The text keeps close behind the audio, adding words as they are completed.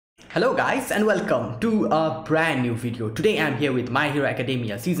Hello guys and welcome to a brand new video. Today I'm here with My Hero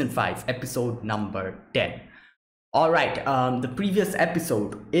Academia Season 5 episode number 10. Alright, the previous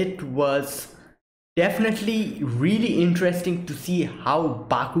episode, it was definitely really interesting to see how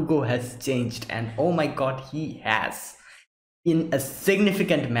Bakugo has changed, and oh my god, he has in a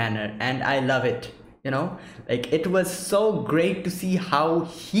significant manner, and I love it. Like it was so great to see how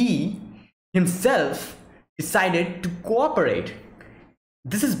he himself decided to cooperate.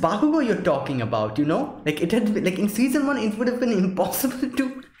 This is Bakugo you're talking about, like it had been, like in season 1 it would have been impossible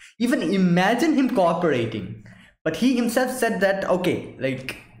to even imagine him cooperating, but he himself said that okay,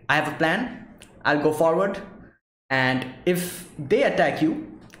 like I have a plan, I'll go forward, and if they attack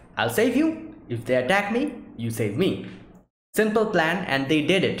you, I'll save you. If they attack me, you save me. Simple plan, and they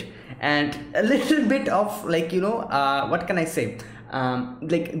did it. And a little bit of like what can I say,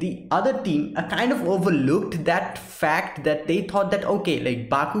 like the other team kind of overlooked that fact that they thought that okay, like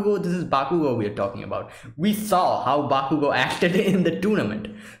Bakugo, this is Bakugo we're talking about. We saw how Bakugo acted in the tournament,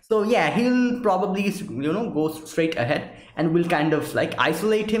 so yeah, he'll probably go straight ahead and we'll kind of like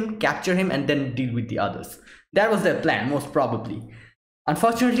isolate him, capture him, and then deal with the others. That was their plan, most probably.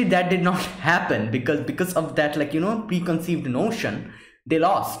 Unfortunately, that did not happen because of that preconceived notion. They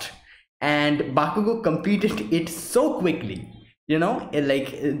lost, and Bakugo completed it so quickly.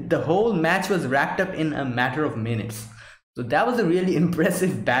 The whole match was wrapped up in a matter of minutes. So that was a really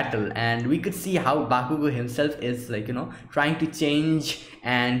impressive battle, and we could see how Bakugo himself is trying to change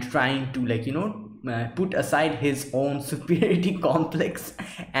and trying to put aside his own superiority complex,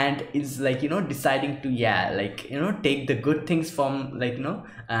 and is deciding to take the good things from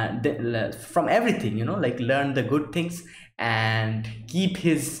from everything, learn the good things and keep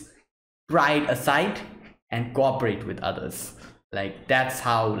his pride aside and cooperate with others. Like that's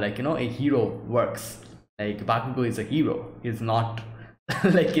how a hero works. Like Bakugo is a hero. He's not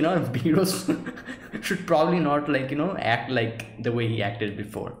heroes should probably not act like the way he acted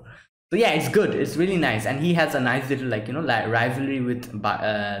before. So yeah, it's good, it's really nice, and he has a nice little rivalry with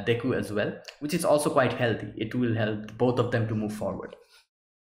Deku as well, which is also quite healthy. It will help both of them to move forward.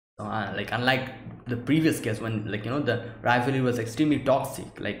 So unlike the previous case when the rivalry was extremely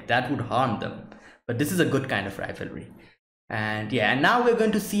toxic, like that would harm them, but this is a good kind of rivalry. And yeah, and now we're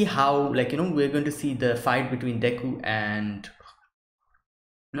going to see how we're going to see the fight between Deku and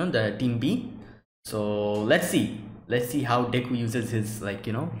the team B. So let's see how Deku uses his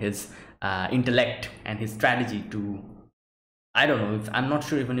his intellect and his strategy to, I don't know, if I'm not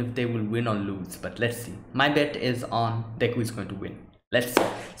sure even if they will win or lose, but let's see. My bet is on Deku is going to win. Let's see.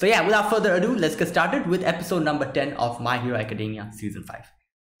 So yeah, without further ado, let's get started with episode number 10 of My Hero Academia Season 5.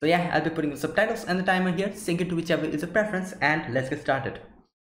 So yeah, I'll be putting the subtitles and the timer here. Sync it to whichever is your preference, and let's get started.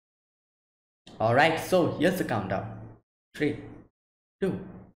 Alright, so here's the countdown. 3, 2,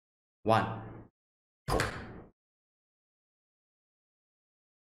 1, go.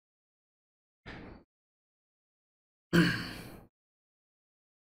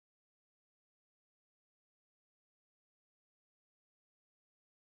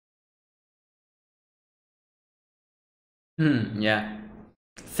 Yeah.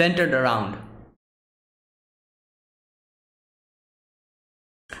 Centered around.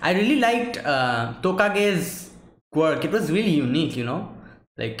 I really liked Tokage's quirk. It was really unique,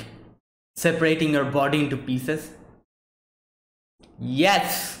 like separating your body into pieces.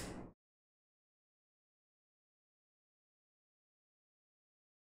 Yes.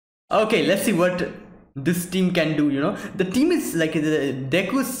 Okay, let's see what this team can do. The team is the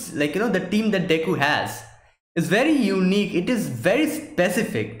Deku's the team that Deku has is very unique. It is very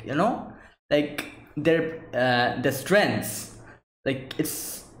specific, like their strengths. Like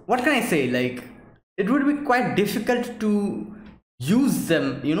it's, what can I say, like it would be quite difficult to use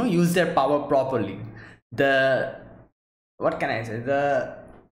them, use their power properly. What can I say,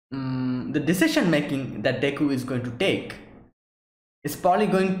 the decision making that Deku is going to take is probably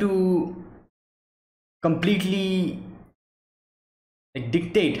going to completely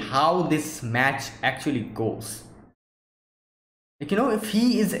dictate how this match actually goes. If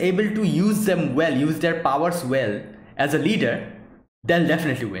he is able to use them well, use their powers well as a leader, they'll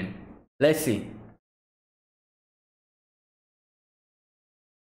definitely win. Let's see.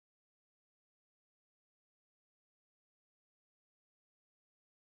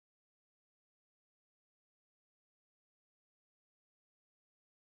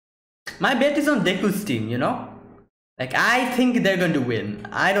 My bet is on Deku's team, like I think they're going to win.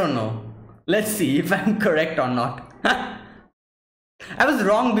 I don't know. Let's see if I'm correct or not. I was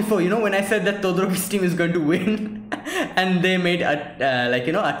wrong before, when I said that Todoroki's team is going to win and they made a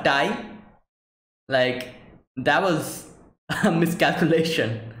a tie. Like that was a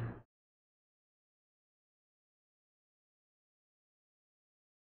miscalculation.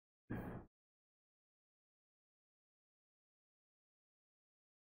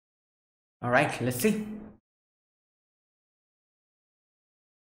 All right, let's see.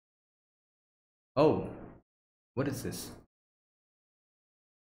 Oh, what is this?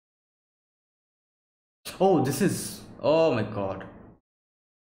 Oh, this is. Oh my god.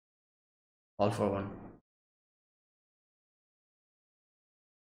 All for one.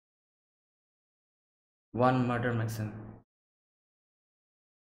 One murder maximum.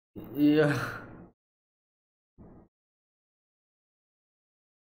 Yeah.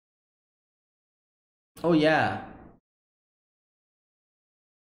 Oh yeah.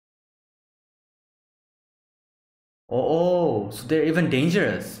 Oh, so they're even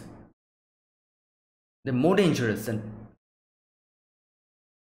dangerous. They're more dangerous than.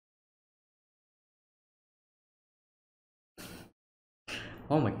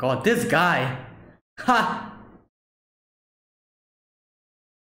 Oh my god, this guy. Ha!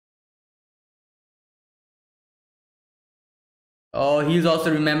 Oh, he's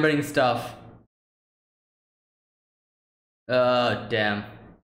also remembering stuff. Damn.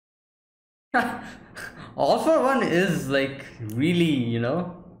 All for one is like really. His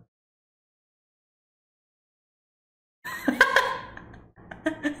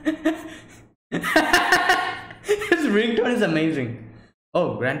ringtone is amazing.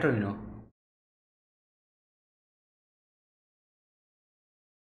 Oh, Gran Torino.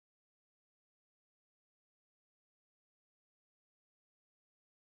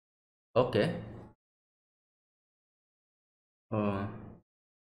 Okay. Oh,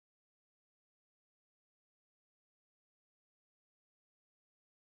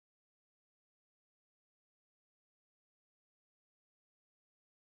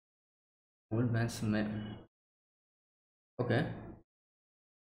 old man Smith. Okay.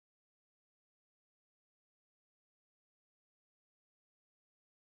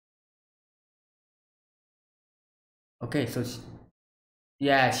 Okay, so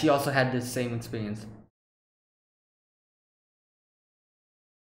yeah, she also had the same experience.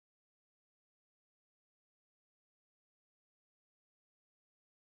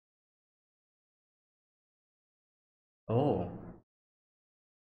 Oh,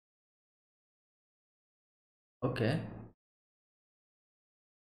 okay.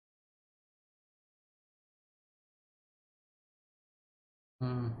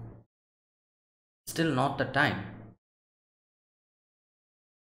 Hmm. Still not the time.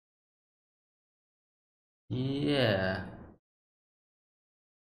 Yeah.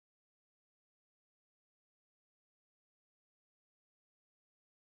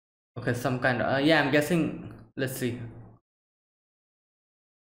 Okay, some kind of. Yeah, I'm guessing. Let's see.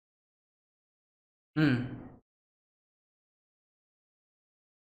 Hmm.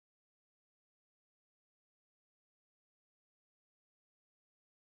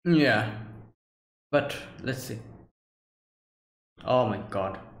 Yeah. But let's see. Oh my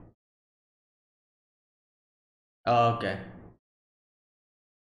god. Okay.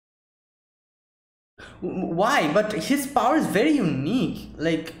 Why? But his power is very unique.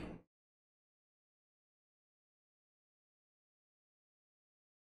 Like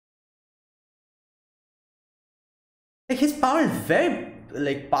his power is very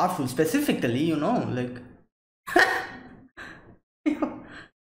like powerful. Specifically, like.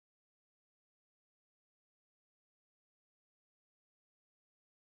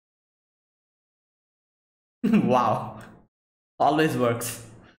 Wow. Always works.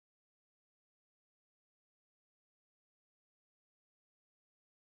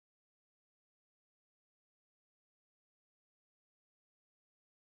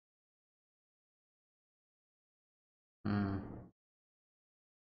 Hmm.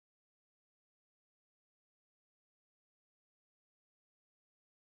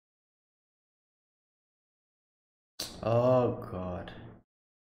 Oh god.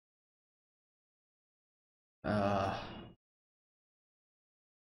 Uh.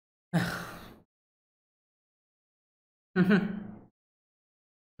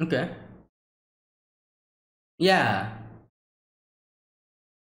 Okay. Yeah.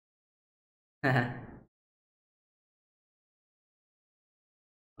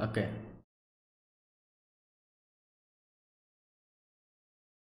 Okay.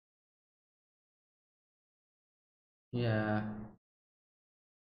 Yeah.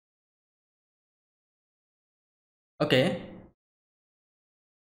 Okay.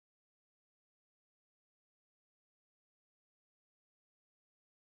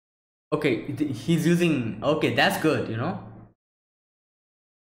 Okay. He's using. Okay, that's good.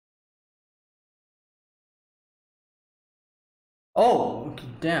 Oh, okay,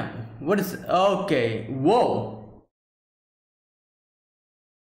 damn. What is. Okay. Whoa.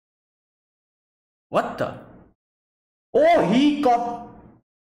 What the? Oh, he got.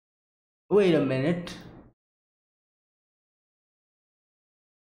 Wait a minute.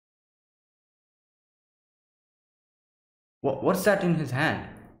 What's that in his hand?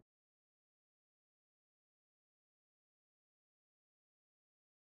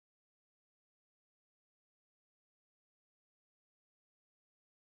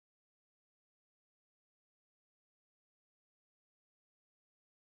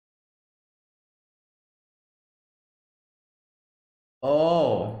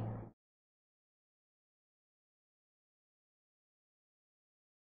 Oh,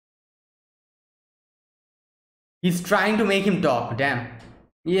 he's trying to make him talk. Damn.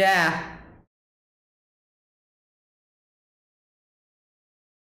 Yeah.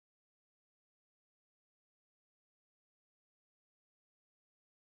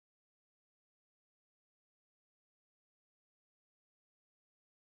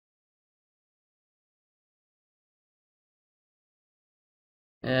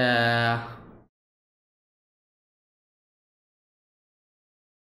 Yeah.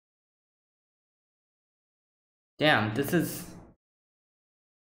 Damn, this is.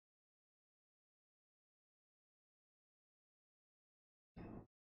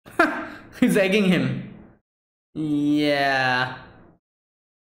 He's egging him. Yeah.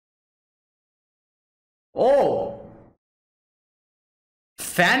 Oh,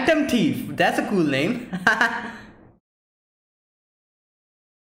 Phantom Thief. That's a cool name.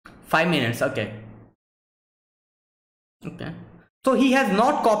 5 minutes. Okay. Okay. So he has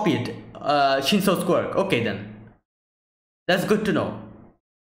not copied Shinso's quirk. Okay then. That's good to know.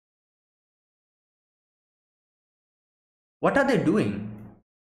 What are they doing?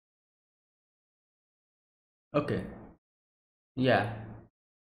 Okay. Yeah.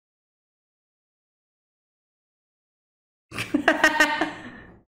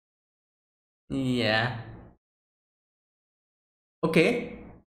 Yeah. Okay.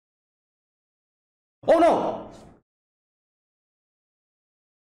 Oh no!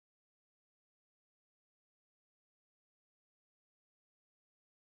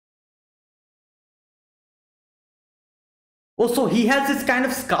 Oh, so he has this kind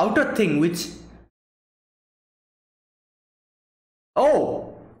of scouter thing which.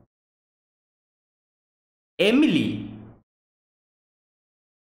 Oh! Emily.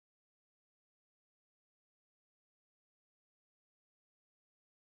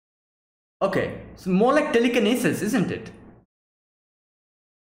 Okay. It's more like telekinesis, isn't it?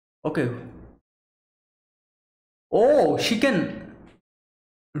 Okay. Oh, she can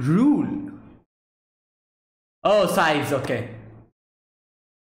rule. Oh, size. Okay.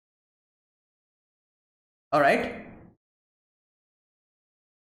 Alright.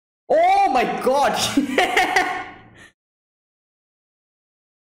 Oh my god!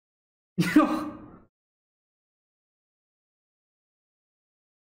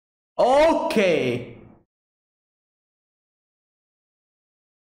 Okay.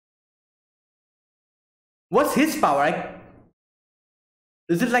 What's his power?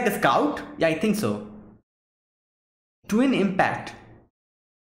 Is it like a scout? Yeah, I think so. Twin impact.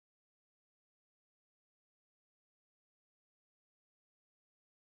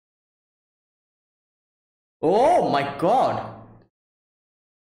 Oh my god.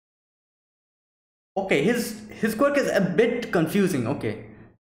 Okay, his quirk is a bit confusing. Okay.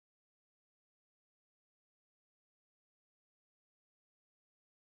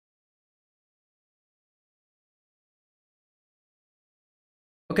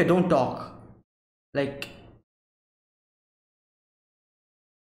 Okay, don't talk. Like,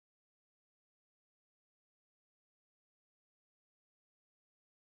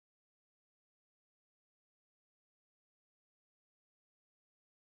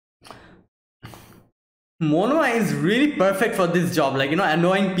 Monoa is really perfect for this job, like,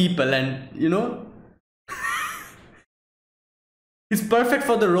 annoying people, and he's perfect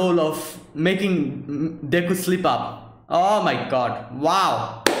for the role of making Deku slip up. Oh my god.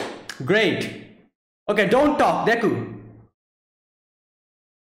 Wow. Great. Okay, don't talk, Deku.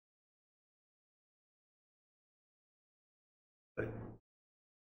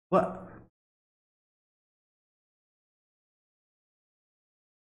 What?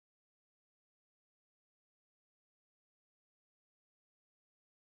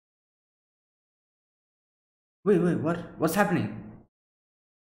 Wait, what? What's happening?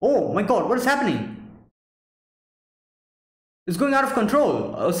 Oh my god, what is happening? It's going out of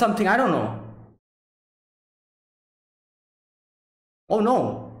control or something, I don't know. Oh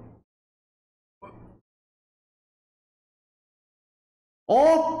no.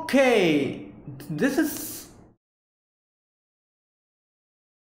 Okay. This is.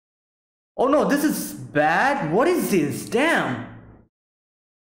 Oh no, this is bad. What is this? Damn.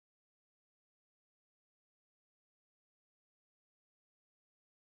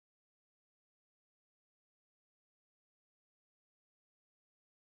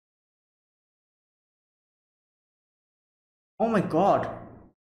 Oh my god.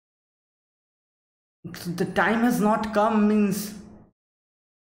 The time has not come means.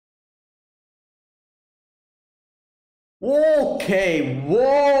 Okay,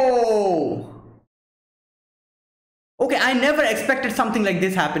 whoa. Okay, I never expected something like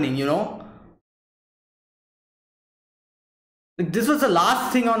this happening, you know? Like, this was the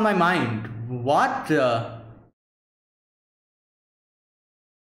last thing on my mind. What?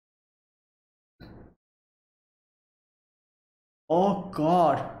 Oh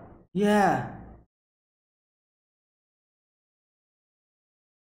god. Yeah.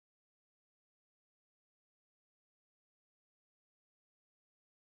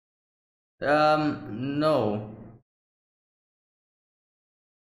 No.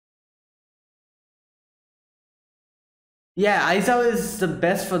 Yeah, Aizawa is the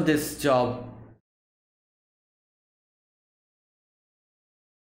best for this job.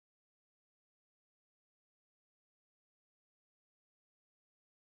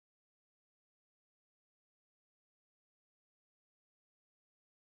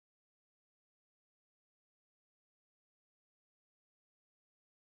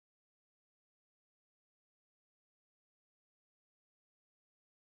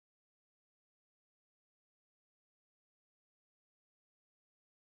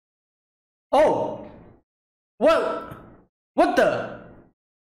 Oh! What? What the?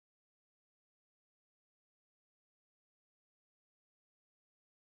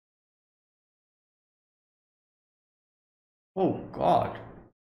 Oh god.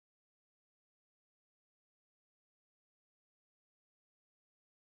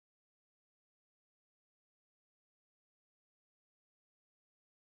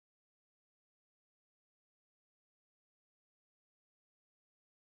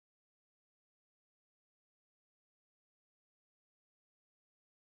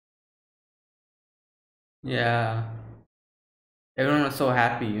 Yeah. Everyone was so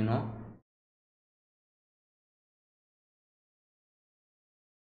happy, you know?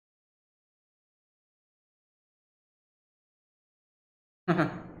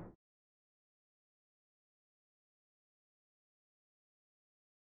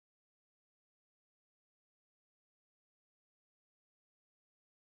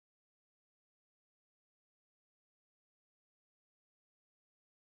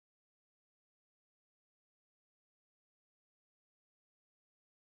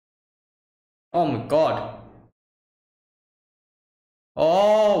 Oh my god.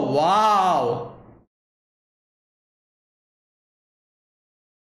 Oh wow.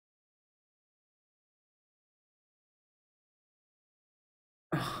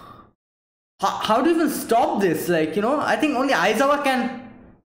 How do you even stop this? Like, you know, I think only Aizawa can.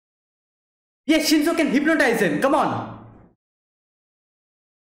 Yeah, Shinzo can hypnotize him. Come on.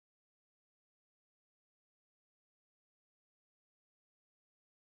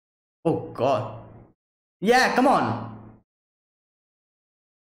 Oh god. Yeah, come on.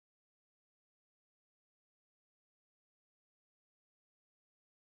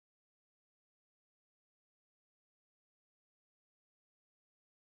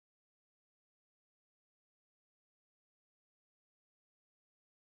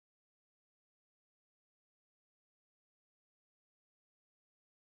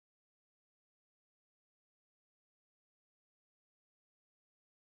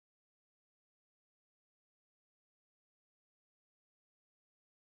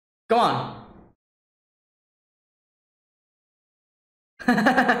 Come on.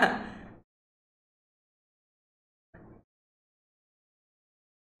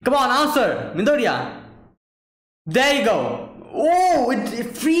 Come on, answer. Midoriya. There you go. Oh,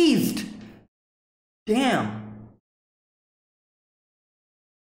 it freezed. Damn.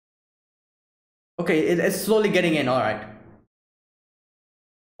 Okay, it's slowly getting in. All right.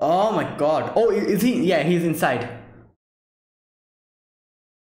 Oh my god. Oh, is he? Yeah, he's inside.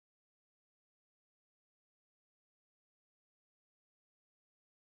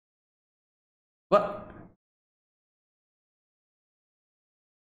 What?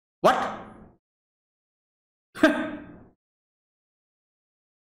 What?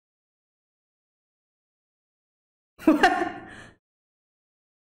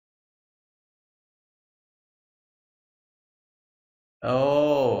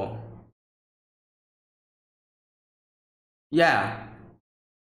 Oh. Yeah.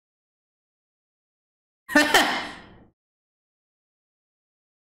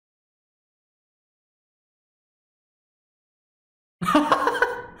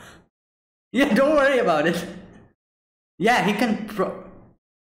 Yeah, don't worry about it. Yeah, he can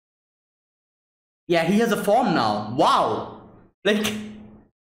yeah, he has a form now. Wow. Like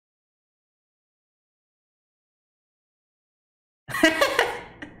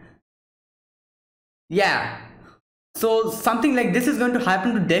Yeah. So something like this is going to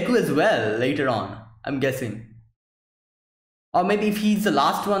happen to Deku as well later on, I'm guessing. Or maybe if he's the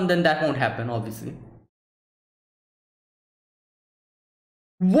last one, then that won't happen, obviously.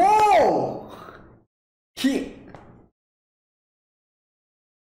 Whoa! He...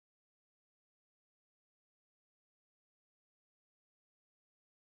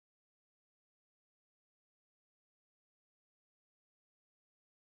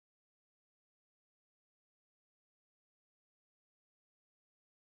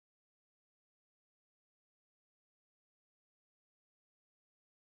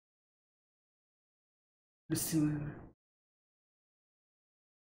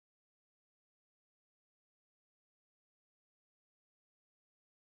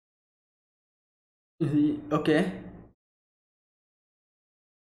 Okay.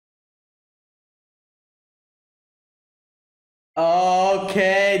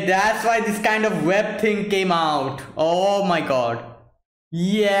 Okay, that's why this kind of web thing came out. Oh my god.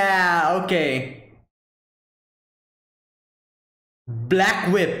 Yeah, okay.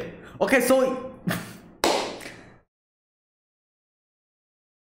 Black whip. Okay, so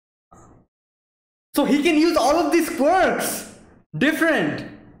so he can use all of these quirks. Different.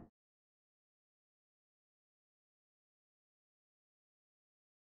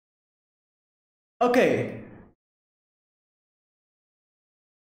 Okay.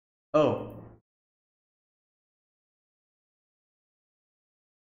 Oh.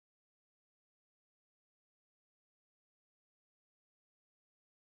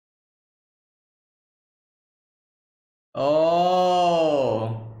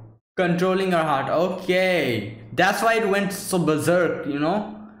 Oh. Controlling her heart. Okay. That's why it went so berserk, you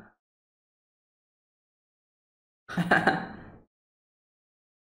know?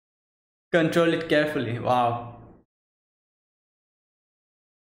 Control it carefully. Wow.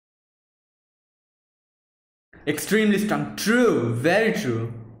 Extremely strong. True. Very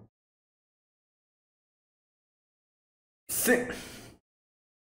true.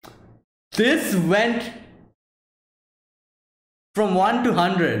 This went from 1 to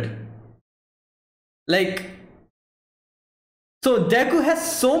 100. Like, so Deku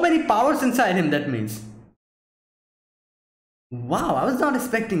has so many powers inside him, that means. Wow, I was not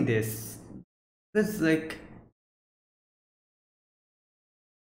expecting this. This is like...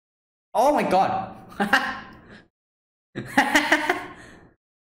 Oh my god.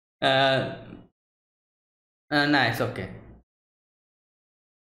 uh, nice, okay.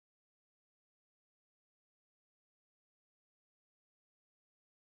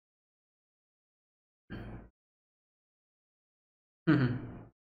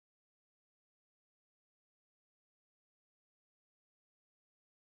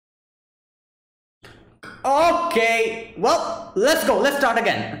 Okay, well, let's go. Let's start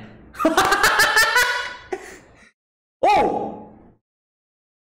again. Oh!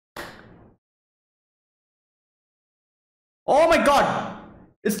 Oh my god!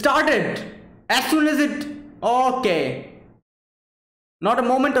 It started! As soon as it... Okay. Not a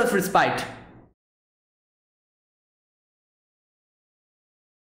moment of respite.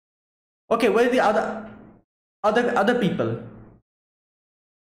 Okay, where are the other people?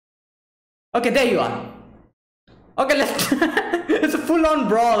 Okay, there you are. Okay, let's... It's a full-on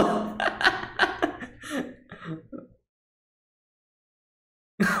brawl.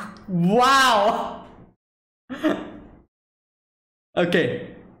 Wow.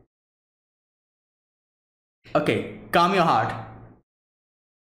 Okay. Okay, calm your heart.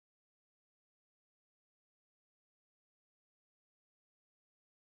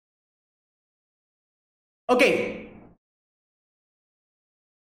 Okay.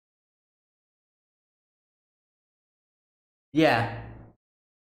 Yeah.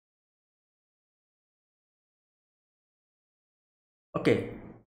 Okay.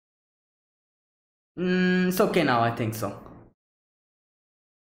 It's okay now, I think so.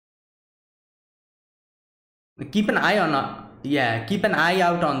 Keep an eye on... yeah, keep an eye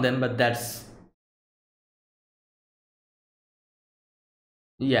out on them, but that's...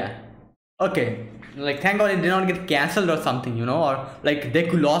 Yeah. Okay. Like, thank god it did not get cancelled or something, you know, or like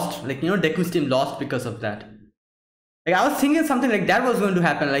Deku lost, like, you know, Deku's team lost because of that. Like, I was thinking something like that was going to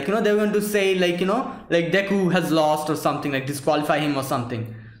happen, like, you know, they were going to say, like, you know, like Deku has lost or something, like disqualify him or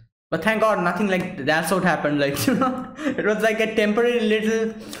something. But thank god nothing like that sort happened, like, you know, it was like a temporary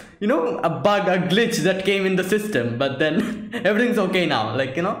little, you know, a bug, a glitch that came in the system, but then everything's okay now,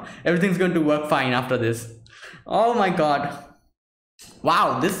 like, you know, everything's going to work fine after this. Oh my god.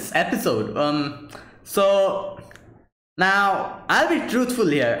 Wow, this episode. So now I'll be truthful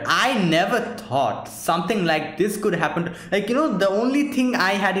here. I never thought something like this could happen. Like, you know, the only thing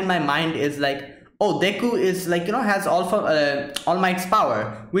I had in my mind is like, oh, Deku is like, has All Might's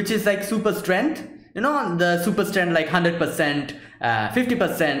power, which is like super strength. The super strength, like 100%,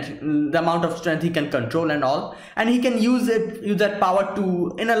 50%, the amount of strength he can control and all, and he can use that power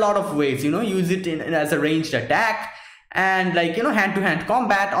to in a lot of ways. Use it as a ranged attack and like hand-to-hand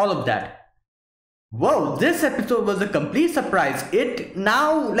combat, all of that. Whoa, this episode was a complete surprise. It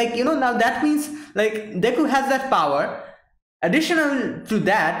now, like, now that means like Deku has that power. Additional to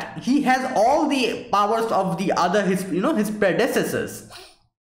that, he has all the powers of the other his predecessors.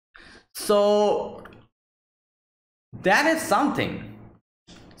 So that is something.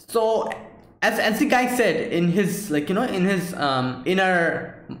 So as the guy said in his like in his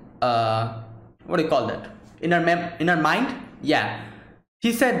inner what do you call that, inner mind, yeah,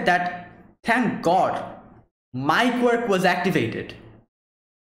 he said that thank God my quirk was activated.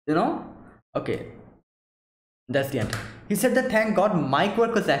 Okay, that's the end. He said that thank God my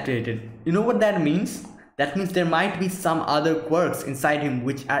quirk was activated. You know what that means? That means there might be some other quirks inside him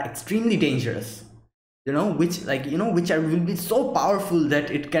which are extremely dangerous. Which will be so powerful that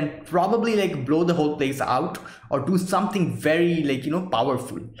it can probably like blow the whole place out or do something very like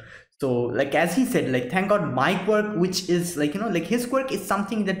powerful. So like as he said, like thank God my quirk, which is like like his quirk is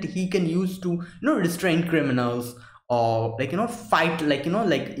something that he can use to restrain criminals or like fight, like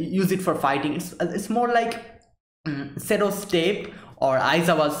like use it for fighting. It's more like Sero's tape or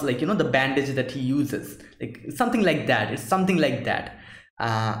Aizawa's like the bandage that he uses, like something like that. It's something like that.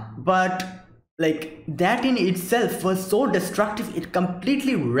 But like that in itself was so destructive, it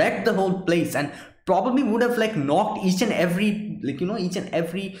completely wrecked the whole place and probably would have like knocked each and every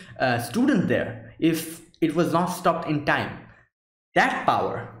student there if it was not stopped in time. That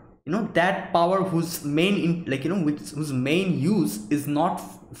power, whose main whose main use is not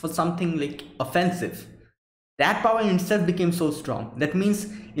for something like offensive, that power in itself became so strong. That means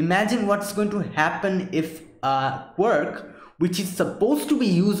imagine what's going to happen if a quirk which is supposed to be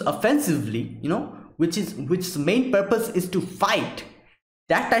used offensively, which main purpose is to fight,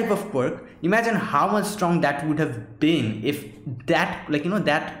 that type of quirk, imagine how much strong that would have been if that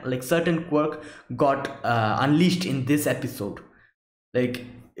that certain quirk got unleashed in this episode. Like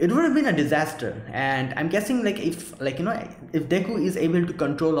it would have been a disaster. And I'm guessing like if if Deku is able to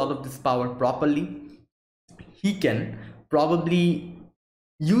control all of this power properly, he can probably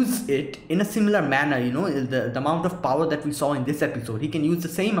use it in a similar manner. The amount of power that we saw in this episode, he can use the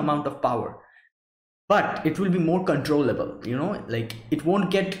same amount of power, but it will be more controllable. Like it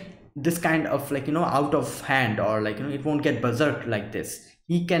won't get this kind of like out of hand, or like it won't get berserk like this.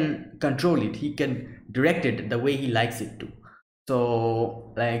 He can control it, he can direct it the way he likes it to.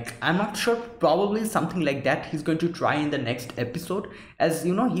 So like I'm not sure, probably something like that he's going to try in the next episode. As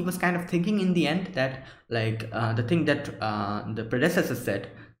he was kind of thinking in the end that like the thing that the predecessor said,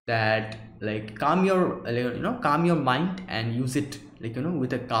 that like calm your mind and use it like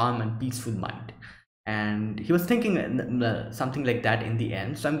with a calm and peaceful mind, and he was thinking something like that in the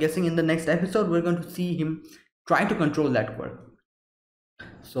end. So I'm guessing in the next episode we're going to see him trying to control that quirk.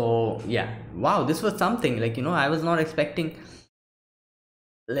 So yeah, wow, this was something like I was not expecting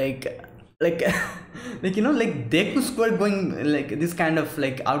like like Deku's quirk going like this kind of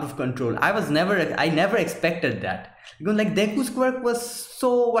like out of control. I never expected that. Like Deku's quirk was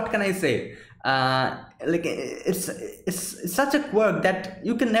so, what can I say, like it's such a quirk that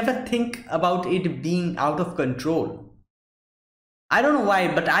you can never think about it being out of control. I don't know why,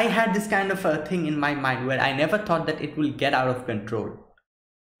 but I had this kind of a thing in my mind where I never thought that it will get out of control.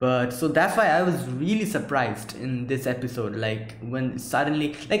 But so that's why I was really surprised in this episode, like when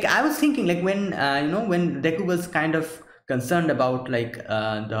suddenly, like I was thinking like when when Deku was kind of concerned about like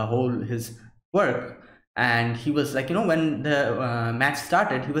the whole his work, and he was like when the match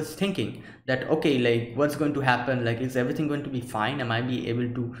started, he was thinking that okay, like what's going to happen, like is everything going to be fine, am I be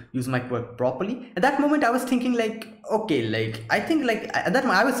able to use my quirk properly? At that moment I was thinking like okay, like I think like at that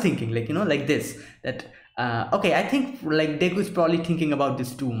moment I was thinking like like this, that okay, I think like Deku is probably thinking about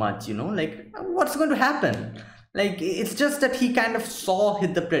this too much, like what's going to happen? Like it's just that he kind of saw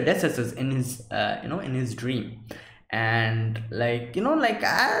the predecessors in his in his dream, and like like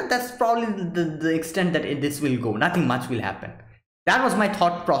that's probably the extent that this will go. Nothing much will happen. That was my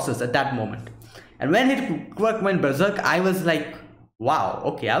thought process at that moment. And when his quirk went berserk, I was like, wow,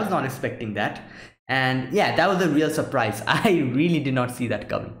 okay, I was not expecting that. And yeah, that was a real surprise. I really did not see that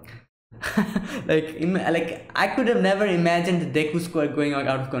coming. like I could have never imagined Deku's quirk going out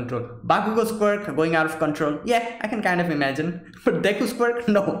of control. Bakugo's quirk going out of control, yeah, I can kind of imagine. But Deku's quirk,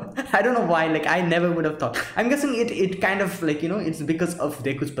 no. I don't know why, like I never would have thought. I'm guessing it kind of like it's because of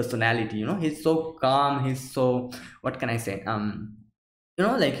Deku's personality. He's so calm, he's so, what can I say,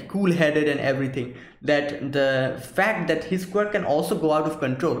 like cool-headed and everything, that the fact that his quirk can also go out of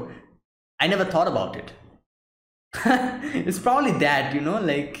control, I never thought about it. It's probably that,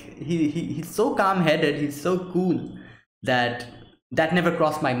 like he's so calm-headed, he's so cool, that never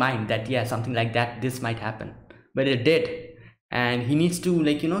crossed my mind that yeah, something like that, this might happen, but it did. And he needs to,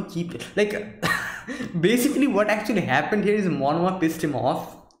 like, keep, like, basically what actually happened here is Monoma pissed him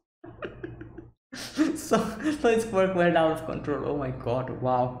off. so his quirk went out of control. Oh my god,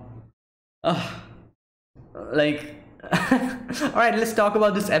 wow. Like, all right, let's talk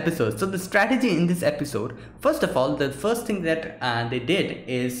about this episode. So the strategy in this episode, first of all, the first thing that they did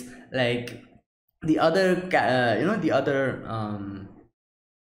is, like, the other the other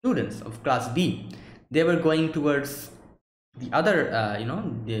students of class B, they were going towards the other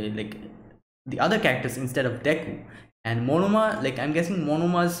the other characters instead of Deku. And Monoma, like, I'm guessing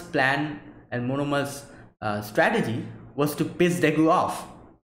Monoma's plan and Monoma's strategy was to piss Deku off.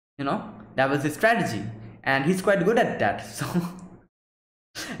 That was his strategy, and he's quite good at that. So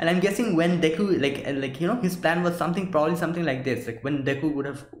and I'm guessing when Deku, his plan was probably something like this. Like, when Deku would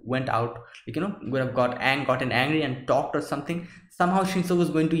have went out, would have gotten angry and talked or something, somehow Shinso was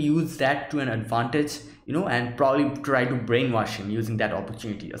going to use that to an advantage, and probably try to brainwash him using that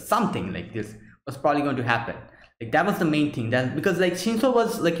opportunity, or something like this was probably going to happen. Like, that was the main thing, that because, like, Shinso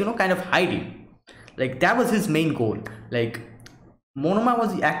was, like, kind of hiding. Like, that was his main goal. Like, Monoma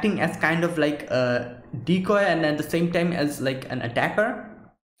was acting as kind of like a decoy, and at the same time as, like, an attacker.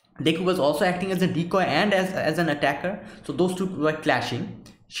 Deku was also acting as a decoy and as an attacker, so those two were clashing.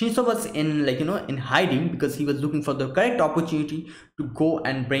 Shinso was in, like, in hiding, because he was looking for the correct opportunity to go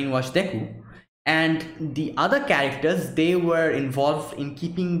and brainwash Deku. And the other characters, they were involved in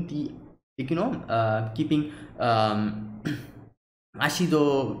keeping the, keeping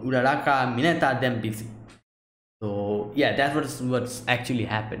Ashido, Uraraka, Mineta, them busy. So yeah, that was what's actually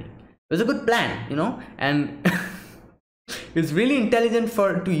happening. It was a good plan, and it's really intelligent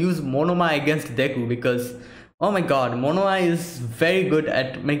to use Monoma against Deku, because oh my god, Monoma is very good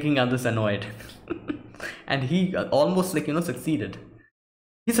at making others annoyed. And he almost, like, succeeded.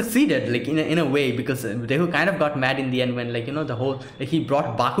 He succeeded, like, in a way, because Deku kind of got mad in the end when, like, the whole, like, he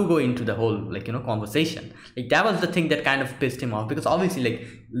brought Bakugo into the whole, like, conversation. Like, that was the thing that kind of pissed him off, because obviously, like,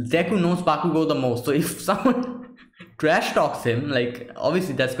 Deku knows Bakugo the most, so if someone trash talks him, like,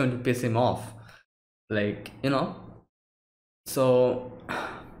 obviously that's going to piss him off, like, so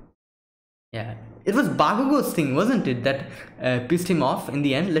yeah, it was Bakugo's thing, wasn't it, that pissed him off in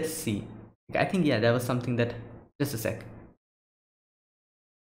the end? Let's see. I think, yeah, that was something that, just a sec.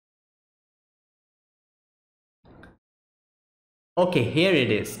 Okay, here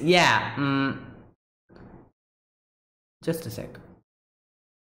it is. Yeah, just a sec.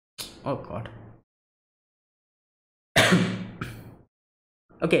 Oh god.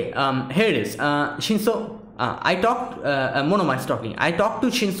 Okay, here it is. Shinso, I talked, Monoma is talking. I talked to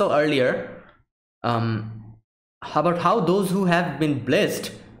Shinso earlier about how those who have been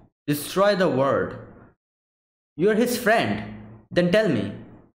blessed destroy the world. You're his friend. Then tell me,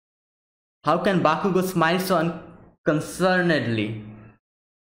 how can Bakugo smile so unconcernedly?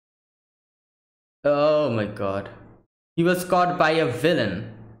 Oh my god. He was caught by a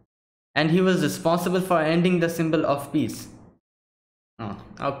villain, and he was responsible for ending the symbol of peace. Oh,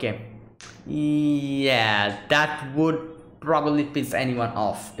 okay. Yeah, that would probably piss anyone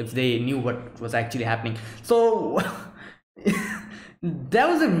off if they knew what was actually happening. So that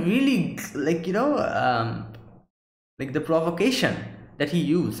was a really, like, like, the provocation that he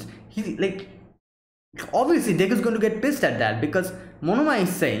used. He, like, obviously Deku's going to get pissed at that, because Monoma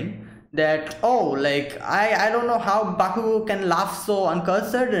is saying that, oh, like, I don't know how Bakugo can laugh so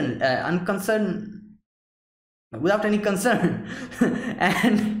unconcerned, without any concern.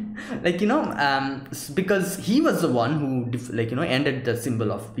 And, like, because he was the one who, like, ended the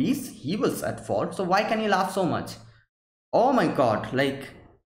symbol of peace. He was at fault, so why can he laugh so much? Oh my god, like,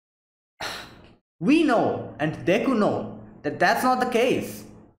 we know, and Deku know, that that's not the case.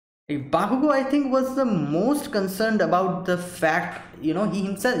 Like, Bakugo, I think, was the most concerned about the fact, he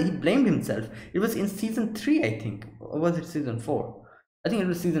blamed himself. It was in season 3, I think, or was it season 4? I think it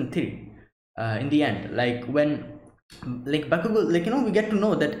was season 3. In the end, like, when, like, Bakugo, like, we get to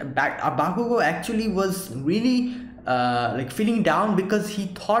know that Bakugo actually was really like, feeling down, because he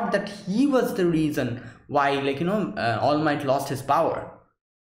thought that he was the reason why, like, All Might lost his power,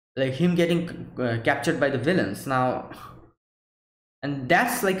 like, him getting captured by the villains now. And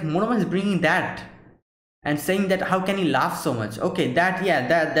that's, like, Monoma is bringing that and saying that how can he laugh so much. Okay, that, yeah,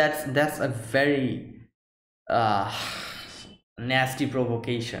 that's a very nasty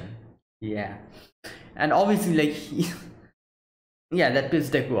provocation. Yeah. And obviously, like, Yeah, that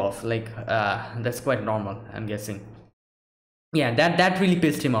pissed Deku off. Like that's quite normal, I'm guessing. Yeah, that really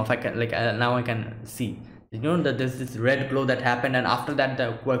pissed him off. I can like now I can see, you know, that there's this red glow that happened, and after that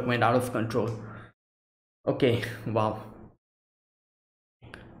the quirk went out of control. Okay. Wow.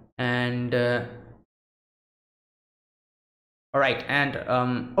 And all right. And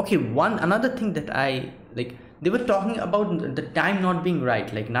okay, one another thing that I like, they were talking about the time not being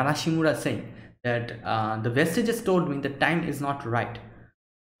right, like Narashimura saying that the vestiges told me the time is not right.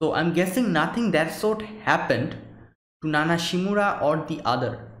 So I'm guessing nothing that sort happened to Nanashimura or the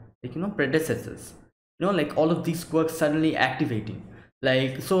other, like, you know, predecessors. You know, like all of these quirks suddenly activating.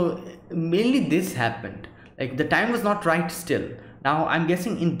 Like, so mainly this happened. Like the time was not right still. Now I'm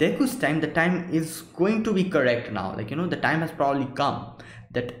guessing in Deku's time, the time is going to be correct now. Like, you know, the time has probably come.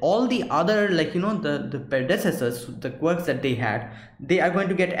 That all the other, like, you know, the predecessors, the quirks that they had, they are going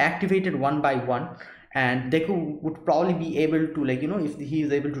to get activated one by one, and Deku would probably be able to, like, you know, if he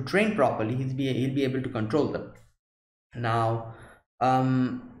is able to train properly, he'll be able to control them. Now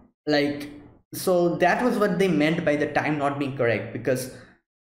like, so that was what they meant by the time not being correct, because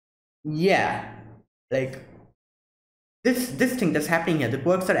yeah, like this thing that's happening here, the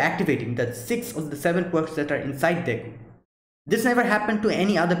quirks are activating, the 6 of the 7 quirks that are inside Deku. This never happened to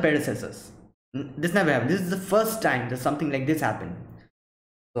any other predecessors. This never happened. This is the first time that something like this happened.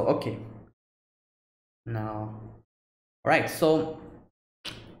 So okay, now all right, so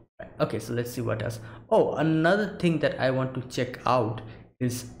okay, so let's see what else. Oh, another thing that I want to check out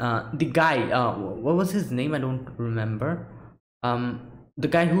is the guy, what was his name? I don't remember. The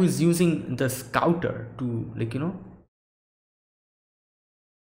guy who is using the scouter to, like, you know,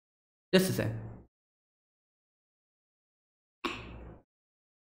 just a second.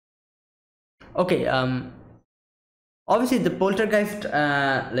 Okay, obviously the poltergeist,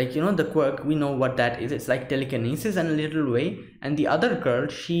 like, you know, the quirk, we know what that is. It's like telekinesis in a little way. And the other girl,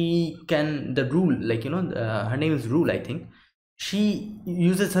 she can, the rule, like, you know, her name is Rule, I think. She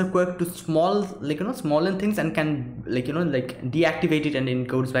uses her quirk to small, like, you know, smaller things, and can, like, you know, like deactivate it, and then it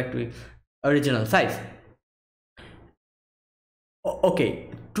goes back to its original size. Okay,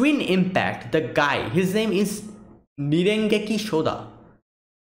 Twin Impact, the guy, his name is Nirengeki Shoda.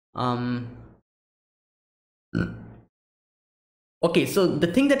 Okay, so the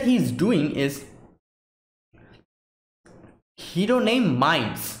thing that he's doing is hero name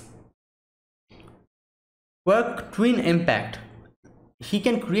Minds, quirk Twin Impact. He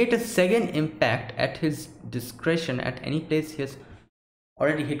can create a second impact at his discretion at any place he has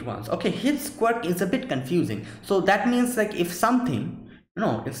already hit once. Okay, his quirk is a bit confusing. So that means, like, if something, you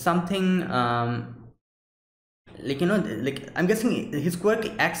know, if something like, you know, like, I'm guessing his quirk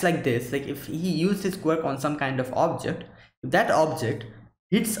acts like this. Like, if he used his quirk on some kind of object, if that object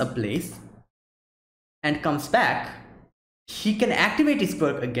hits a place and comes back, he can activate his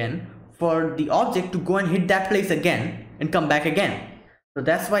quirk again for the object to go and hit that place again and come back again. So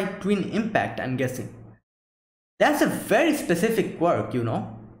that's why Twin Impact, I'm guessing. That's a very specific quirk, you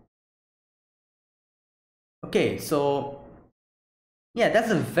know. Okay, so yeah, that's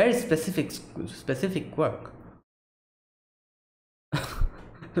a very specific quirk.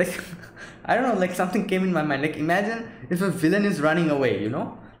 Like, I don't know, like something came in my mind. Like, imagine if a villain is running away, you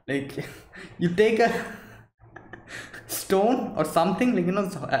know, like you take a stone or something, like, you know,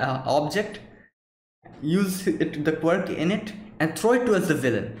 object, use it, the quirk in it, and throw it towards the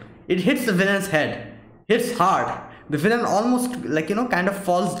villain. It hits the villain's head, hits hard. The villain almost, like, you know, kind of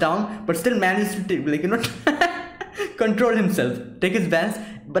falls down, but still manages to take, like, you know, control himself, take his balance,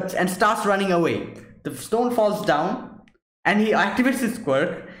 but and starts running away. The stone falls down, and he activates his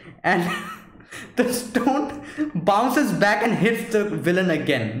quirk, and the stone bounces back and hits the villain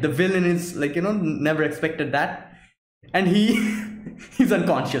again. The villain is, like, you know, never expected that, and he's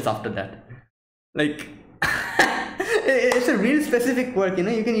unconscious after that. Like, it's a really specific quirk, you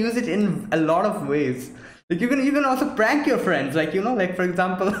know. You can use it in a lot of ways. Like, you can also prank your friends, like, you know, like, for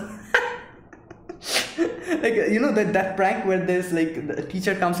example, like, you know, that prank where there's, like, the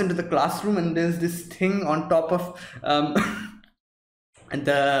teacher comes into the classroom and there's this thing on top of and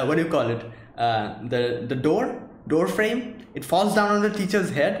the, what do you call it, the door frame. It falls down on the teacher's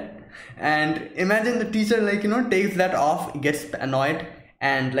head, and imagine the teacher, like, you know, takes that off, gets annoyed,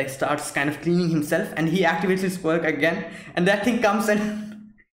 and, like, starts kind of cleaning himself, and he activates his quirk again, and that thing comes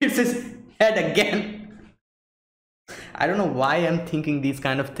and hits his head again. I don't know why I'm thinking these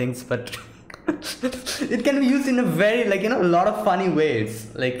kind of things, but it can be used in a very, like, you know, a lot of funny ways.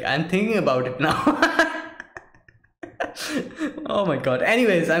 Like, I'm thinking about it now. Oh my god.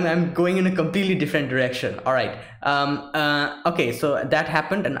 Anyways, I'm going in a completely different direction. All right. Okay, so that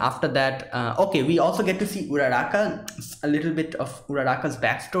happened, and after that, okay, we also get to see Uraraka, a little bit of Uraraka's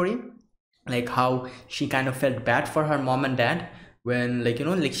backstory, like how she kind of felt bad for her mom and dad when, like,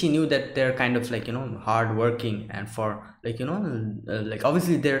 like she knew that they're kind of like, hard working, and for like, like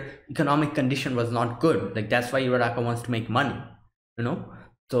obviously their economic condition was not good. Like that's why Uraraka wants to make money, you know.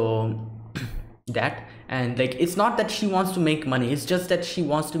 So that, and like it's not that she wants to make money, it's just that she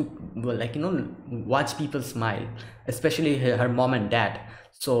wants to, well, like, watch people smile, especially her mom and dad.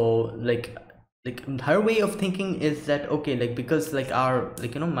 So like her way of thinking is that, okay, like because like our,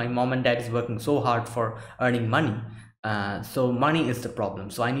 like, my mom and dad is working so hard for earning money, so money is the problem,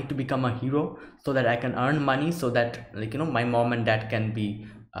 so I need to become a hero so that I can earn money, so that, like, my mom and dad can be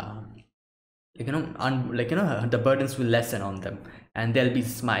like, the burdens will lessen on them, and they'll be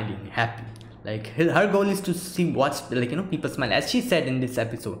smiling happy. Like her goal is to see, watch, like, people smile, as she said in this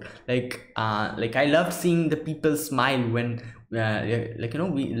episode. Like I loved seeing the people smile when like,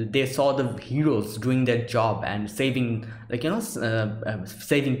 they saw the heroes doing their job and saving, like,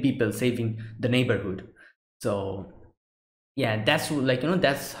 saving people, saving the neighborhood. So yeah, that's like,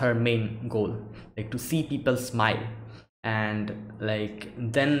 that's her main goal, like to see people smile. And like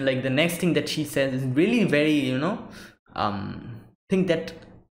then, like the next thing that she says is really very, thing that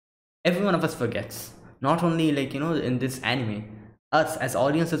every one of us forgets. Not only, like, in this anime, us as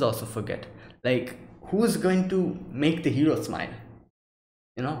audiences also forget. Like, who's going to make the hero smile?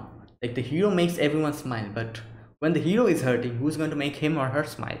 Like the hero makes everyone smile, but when the hero is hurting, who's going to make him or her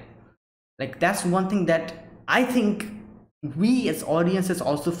smile? Like that's one thing that I think we as audiences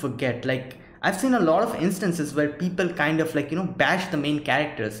also forget. Like I've seen a lot of instances where people kind of like, bash the main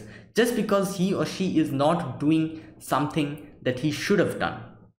characters just because he or she is not doing something that he should have done.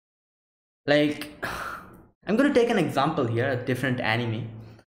 Like I'm gonna take an example here, a different anime,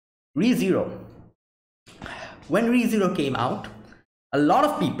 ReZero. When ReZero came out, a lot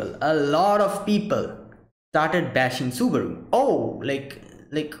of people started bashing Subaru. Oh, like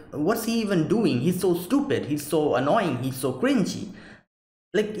what's he even doing? He's so stupid, he's so annoying, he's so cringy.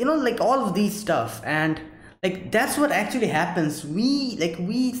 Like, like all of these stuff. And like that's what actually happens. We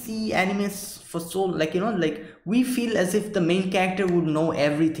see animes for so, like, like we feel as if the main character would know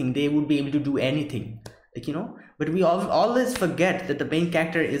everything, they would be able to do anything, like, but we always forget that the main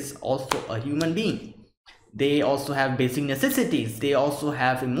character is also a human being. They also have basic necessities, they also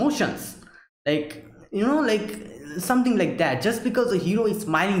have emotions, like, like something like that. Just because a hero is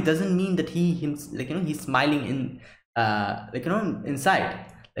smiling doesn't mean that like, he's smiling in like, inside.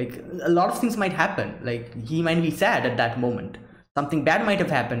 Like a lot of things might happen, like he might be sad at that moment, something bad might have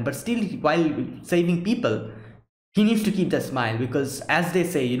happened, but still, while saving people, he needs to keep that smile. Because as they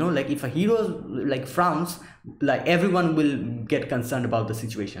say, like if a hero like frowns, like everyone will get concerned about the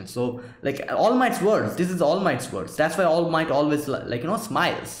situation. So like All Might's words, this is All Might's words, that's why All Might always, like,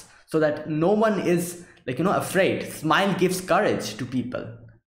 smiles, so that no one is, like, afraid. Smile gives courage to people.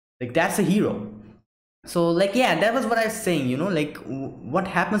 Like that's a hero. So like, yeah, that was what I was saying. Like what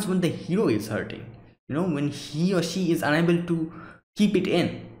happens when the hero is hurting, when he or she is unable to keep it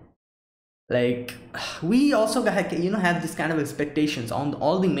in. Like we also have this kind of expectations on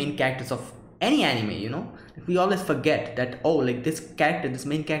all the main characters of any anime. We always forget that, oh, like this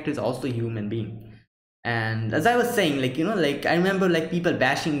main character is also a human being. And as I was saying, like, like I remember like people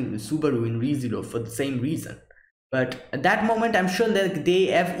bashing Subaru in ReZero for the same reason. But at that moment, I'm sure that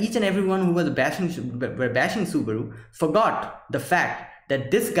each and everyone who was bashing Subaru forgot the fact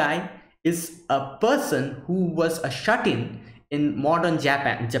that this guy is a person who was a shut-in modern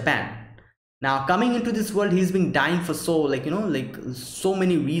Japan. Now coming into this world, he's been dying for so, like, like so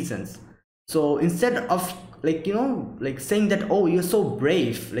many reasons. So instead of like, like saying that, oh, you're so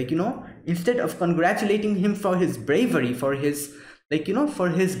brave, like, instead of congratulating him for his bravery, for his, like, for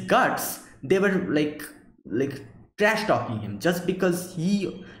his guts, they were like trash talking him just because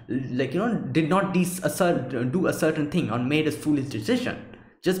he, like, did not do a certain thing or made a foolish decision.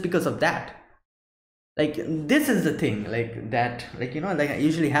 Just because of that. Like this is the thing, like that, like, like it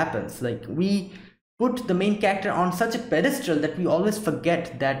usually happens. Like we put the main character on such a pedestal that we always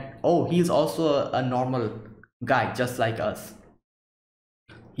forget that, oh, he is also a normal guy just like us.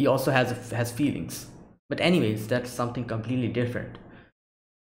 He also has feelings. But anyways, that's something completely different.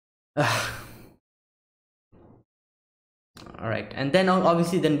 All right, and then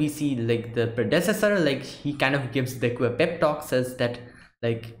obviously then we see like the predecessor, like he kind of gives Deku a pep talk, says that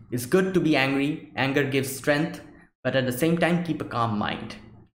like it's good to be angry, anger gives strength, but at the same time keep a calm mind,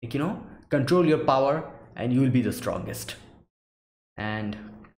 like, control your power and you will be the strongest. And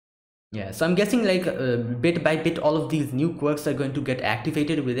Yeah, so I'm guessing like bit by bit all of these new quirks are going to get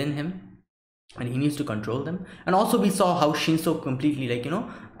activated within him, and he needs to control them. And also we saw how Shinso completely like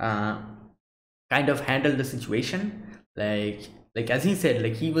kind of handled the situation. Like as he said,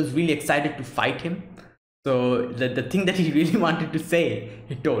 like he was really excited to fight him. So the thing that he really wanted to say,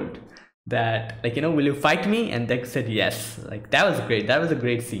 he told that, like, will you fight me? And Deku said yes. Like that was great. That was a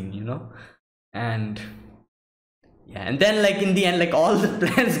great scene. And yeah, and then like in the end, like all the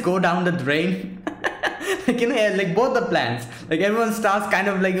plans go down the drain. Like like both the plans, like everyone starts kind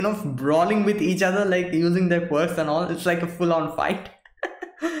of like brawling with each other, like using their quirks and all. It's like a full-on fight.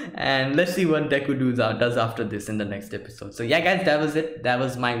 And let's see what Deku does after this in the next episode. So yeah guys, that was it. That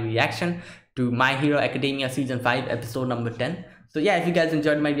was my reaction to My Hero Academia season 5 episode number 10. So yeah, if you guys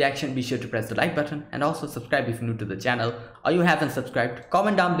enjoyed my reaction, be sure to press the like button and also subscribe if you're new to the channel or you haven't subscribed.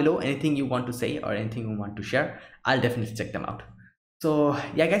 Comment down below anything you want to say or anything you want to share. I'll definitely check them out. So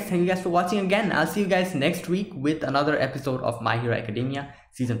yeah guys, thank you guys for watching again. I'll see you guys next week with another episode of My Hero Academia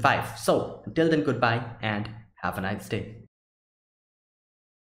season 5. So until then, goodbye and have a nice day.